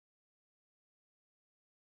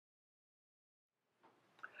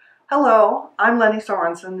Hello, I'm Leni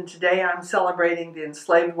Sorensen, and today I'm celebrating the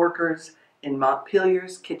enslaved workers in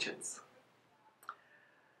Montpelier's kitchens.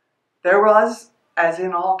 There was, as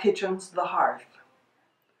in all kitchens, the hearth,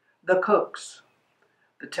 the cooks,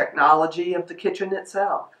 the technology of the kitchen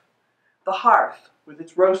itself, the hearth with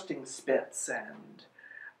its roasting spits and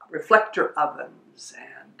reflector ovens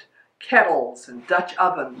and kettles and Dutch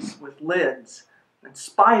ovens with lids and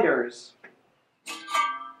spiders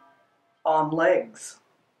on legs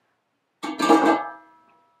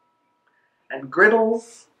and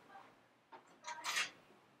griddles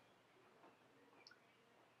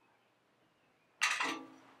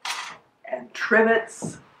and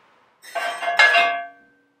trivets,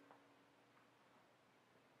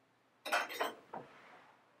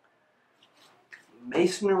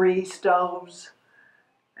 masonry stoves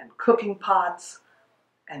and cooking pots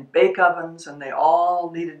and bake ovens, and they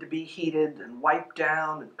all needed to be heated and wiped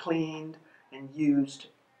down and cleaned and used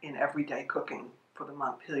in everyday cooking for the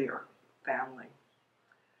Montpelier family.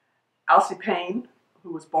 Elsie Payne,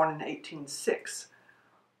 who was born in 1806,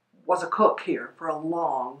 was a cook here for a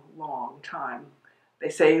long, long time. They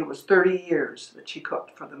say it was 30 years that she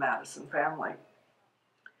cooked for the Madison family.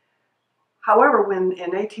 However, when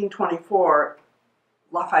in 1824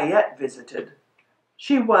 Lafayette visited,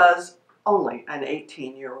 she was only an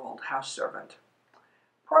 18-year-old house servant,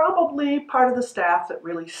 probably part of the staff that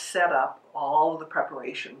really set up all of the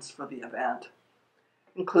preparations for the event,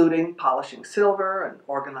 including polishing silver and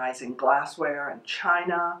organizing glassware and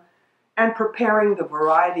china and preparing the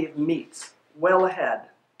variety of meats well ahead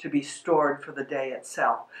to be stored for the day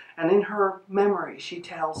itself. And in her memory, she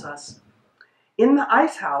tells us, "In the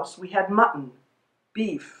ice house, we had mutton,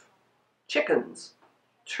 beef, chickens,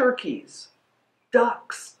 turkeys,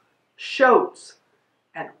 ducks, shoats,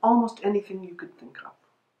 and almost anything you could think of.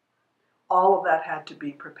 All of that had to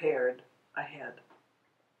be prepared ahead."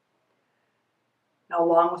 Now,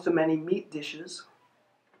 along with the many meat dishes,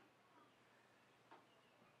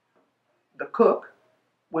 the cook,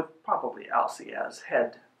 with probably Elsie as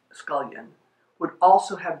head scullion, would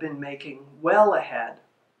also have been making well ahead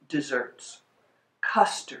desserts,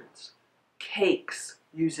 custards, cakes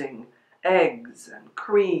using eggs and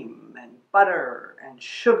cream and butter and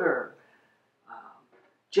sugar,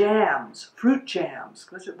 jams, fruit jams,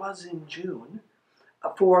 because it was in June,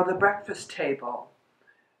 for the breakfast table.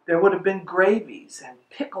 There would have been gravies and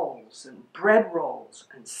pickles and bread rolls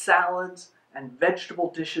and salads and vegetable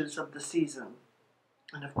dishes of the season.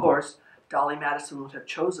 And of course, Dolley Madison would have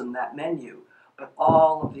chosen that menu, but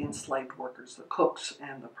all of the enslaved workers, the cooks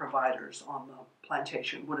and the providers on the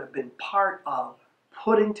plantation, would have been part of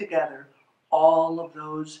putting together all of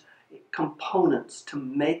those components to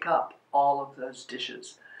make up all of those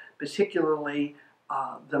dishes, particularly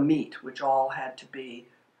the meat, which all had to be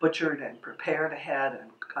butchered and prepared ahead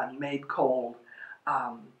and made cold.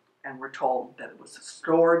 And we're told that it was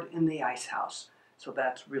stored in the ice house. So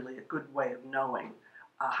that's really a good way of knowing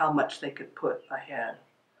how much they could put ahead.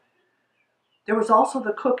 There was also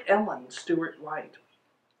the cook Ellen Stewart White.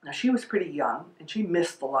 Now, she was pretty young, and she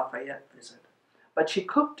missed the Lafayette visit, but she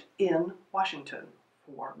cooked in Washington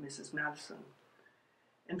for Mrs. Madison.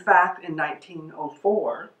 In fact, in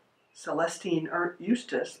 1904, Celestine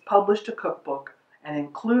Eustace published a cookbook and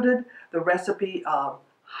included the recipe of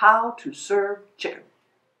how to serve chicken.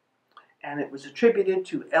 And it was attributed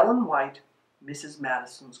to Ellen White, Mrs.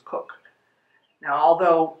 Madison's cook. Now,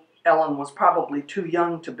 although Ellen was probably too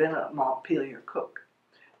young to have been a Montpelier cook,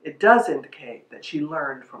 it does indicate that she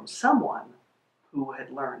learned from someone who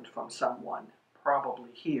had learned from someone,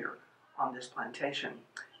 probably here on this plantation,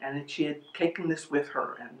 and that she had taken this with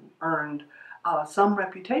her and earned some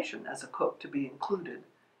reputation as a cook to be included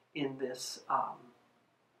in this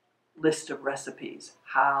list of recipes,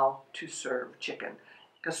 how to serve chicken.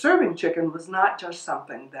 Because serving chicken was not just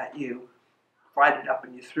something that you fried it up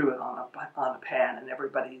and you threw it on a pan and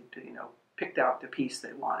everybody, picked out the piece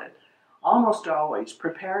they wanted. Almost always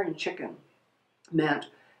preparing chicken meant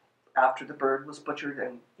after the bird was butchered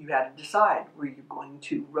and you had to decide, were you going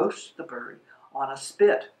to roast the bird on a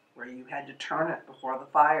spit where you had to turn it before the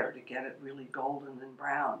fire to get it really golden and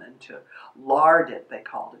brown, and to lard it, they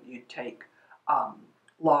called it. You'd take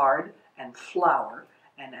lard and flour,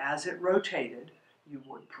 and as it rotated, you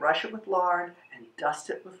would brush it with lard and dust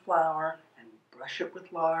it with flour and brush it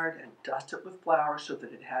with lard and dust it with flour so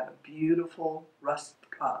that it had a beautiful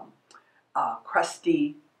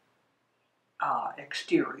crusty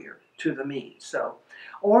exterior to the meat. So,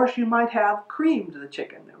 or you might have creamed the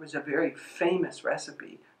chicken. There was a very famous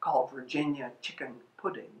recipe called Virginia chicken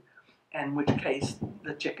pudding, in which case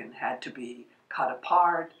the chicken had to be cut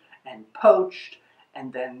apart and poached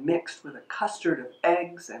and then mixed with a custard of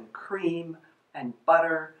eggs and cream and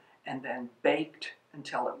butter, and then baked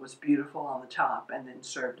until it was beautiful on the top, and then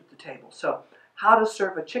served at the table. So how to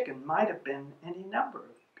serve a chicken might have been any number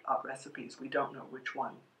of recipes. We don't know which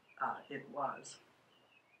one it was.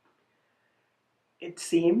 It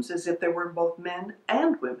seems as if there were both men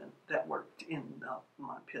and women that worked in the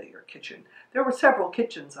Montpelier kitchen. There were several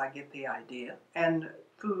kitchens, I get the idea, and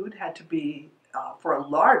food had to be, for a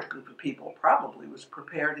large group of people, probably was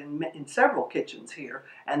prepared in several kitchens here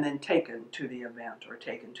and then taken to the event or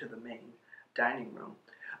taken to the main dining room.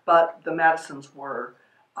 But the Madisons were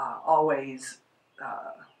always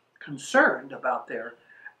concerned about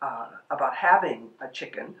about having a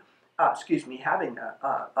chicken, having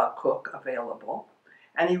a cook available.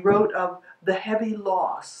 And he wrote of the heavy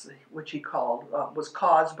loss, which he called, was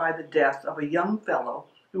caused by the death of a young fellow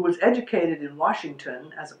who was educated in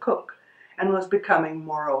Washington as a cook and was becoming,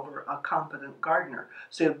 moreover, a competent gardener.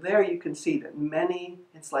 So there you can see that many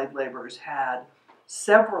enslaved laborers had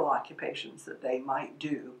several occupations that they might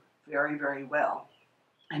do very, very well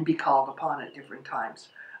and be called upon at different times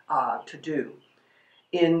to do.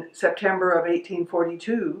 In September of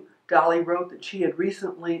 1842, Dolley wrote that she had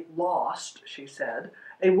recently lost, she said,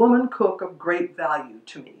 a woman cook of great value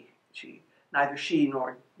to me. Neither she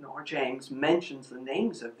nor James mentions the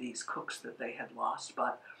names of these cooks that they had lost,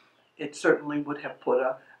 but it certainly would have put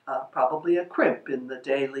probably a crimp in the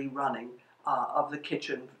daily running of the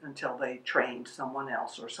kitchen until they trained someone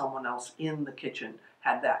else, or someone else in the kitchen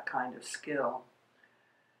had that kind of skill.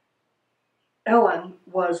 Ellen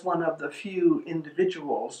was one of the few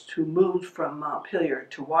individuals who moved from Montpelier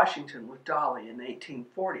to Washington with Dolley in the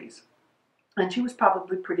 1840s. And she was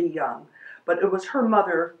probably pretty young, but it was her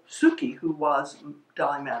mother, Suki, who was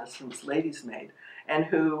Dolley Madison's lady's maid, and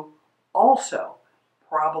who also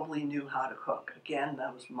probably knew how to cook. Again,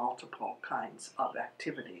 those multiple kinds of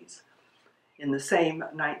activities. In the same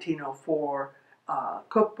 1904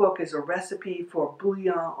 cookbook is a recipe for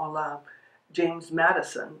bouillon à la James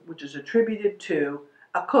Madison, which is attributed to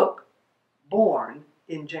a cook born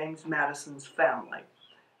in James Madison's family,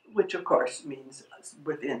 which of course means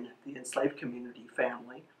within the enslaved community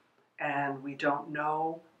family. And we don't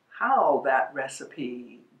know how that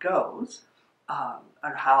recipe goes,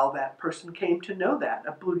 or how that person came to know that.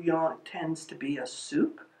 A bouillon tends to be a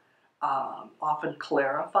soup, often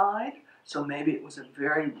clarified, so maybe it was a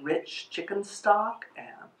very rich chicken stock and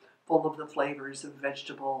full of the flavors of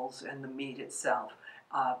vegetables and the meat itself,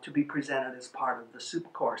 to be presented as part of the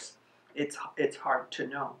soup course. It's hard to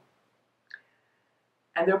know.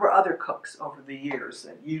 And there were other cooks over the years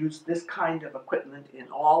that used this kind of equipment in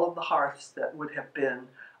all of the hearths that would have been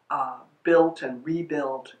built and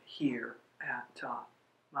rebuilt here at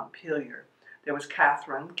Montpelier. There was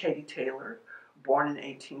Katie Taylor, born in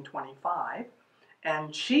 1825,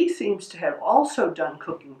 and she seems to have also done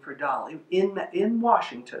cooking for Dolley in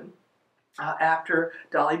Washington after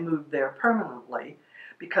Dolley moved there permanently,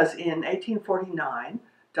 because in 1849,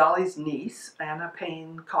 Dolley's niece, Anna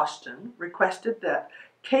Payne Costin, requested that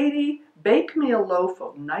Katie bake me a loaf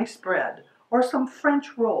of nice bread or some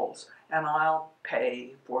French rolls, and I'll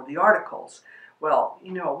pay for the articles. Well,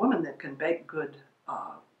 you know, a woman that can bake good,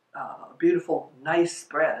 beautiful, nice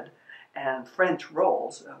bread and French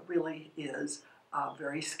rolls really is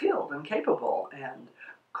very skilled and capable, and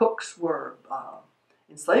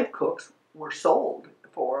enslaved cooks were sold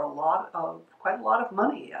for quite a lot of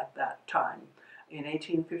money at that time. In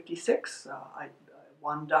 1856,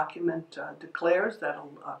 one document declares that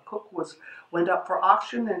a cook went up for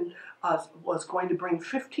auction and was going to bring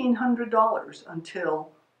 $1,500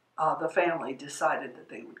 until the family decided that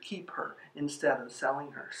they would keep her instead of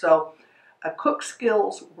selling her. So cook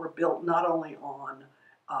skills were built not only on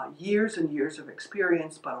years and years of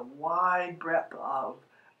experience, but a wide breadth of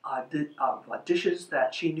dishes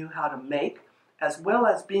that she knew how to make, as well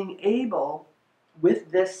as being able,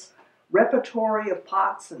 with this repertory of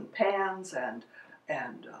pots and pans and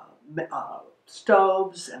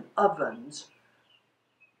stoves and ovens,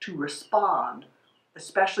 to respond,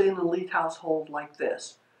 especially in an elite household like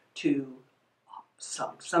this, to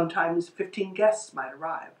sometimes 15 guests might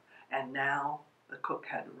arrive, and now the cook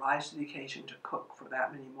had to rise to the occasion to cook for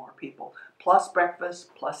that many more people, plus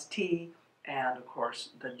breakfast, plus tea, and of course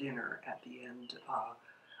the dinner at the end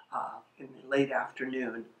in the late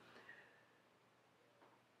afternoon.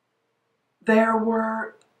 There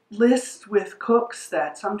were lists with cooks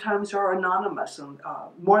that sometimes are anonymous, and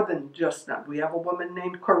more than just that. We have a woman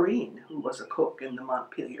named Corinne who was a cook in the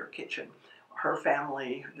Montpelier kitchen. Her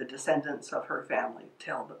family, the descendants of her family,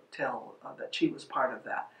 tell that she was part of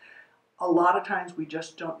that. A lot of times we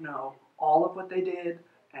just don't know all of what they did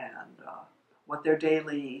and what their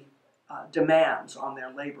daily demands on their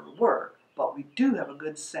labor were, but we do have a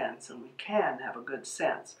good sense, and we can have a good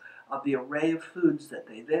sense of the array of foods that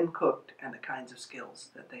they then cooked and the kinds of skills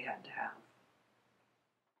that they had to have.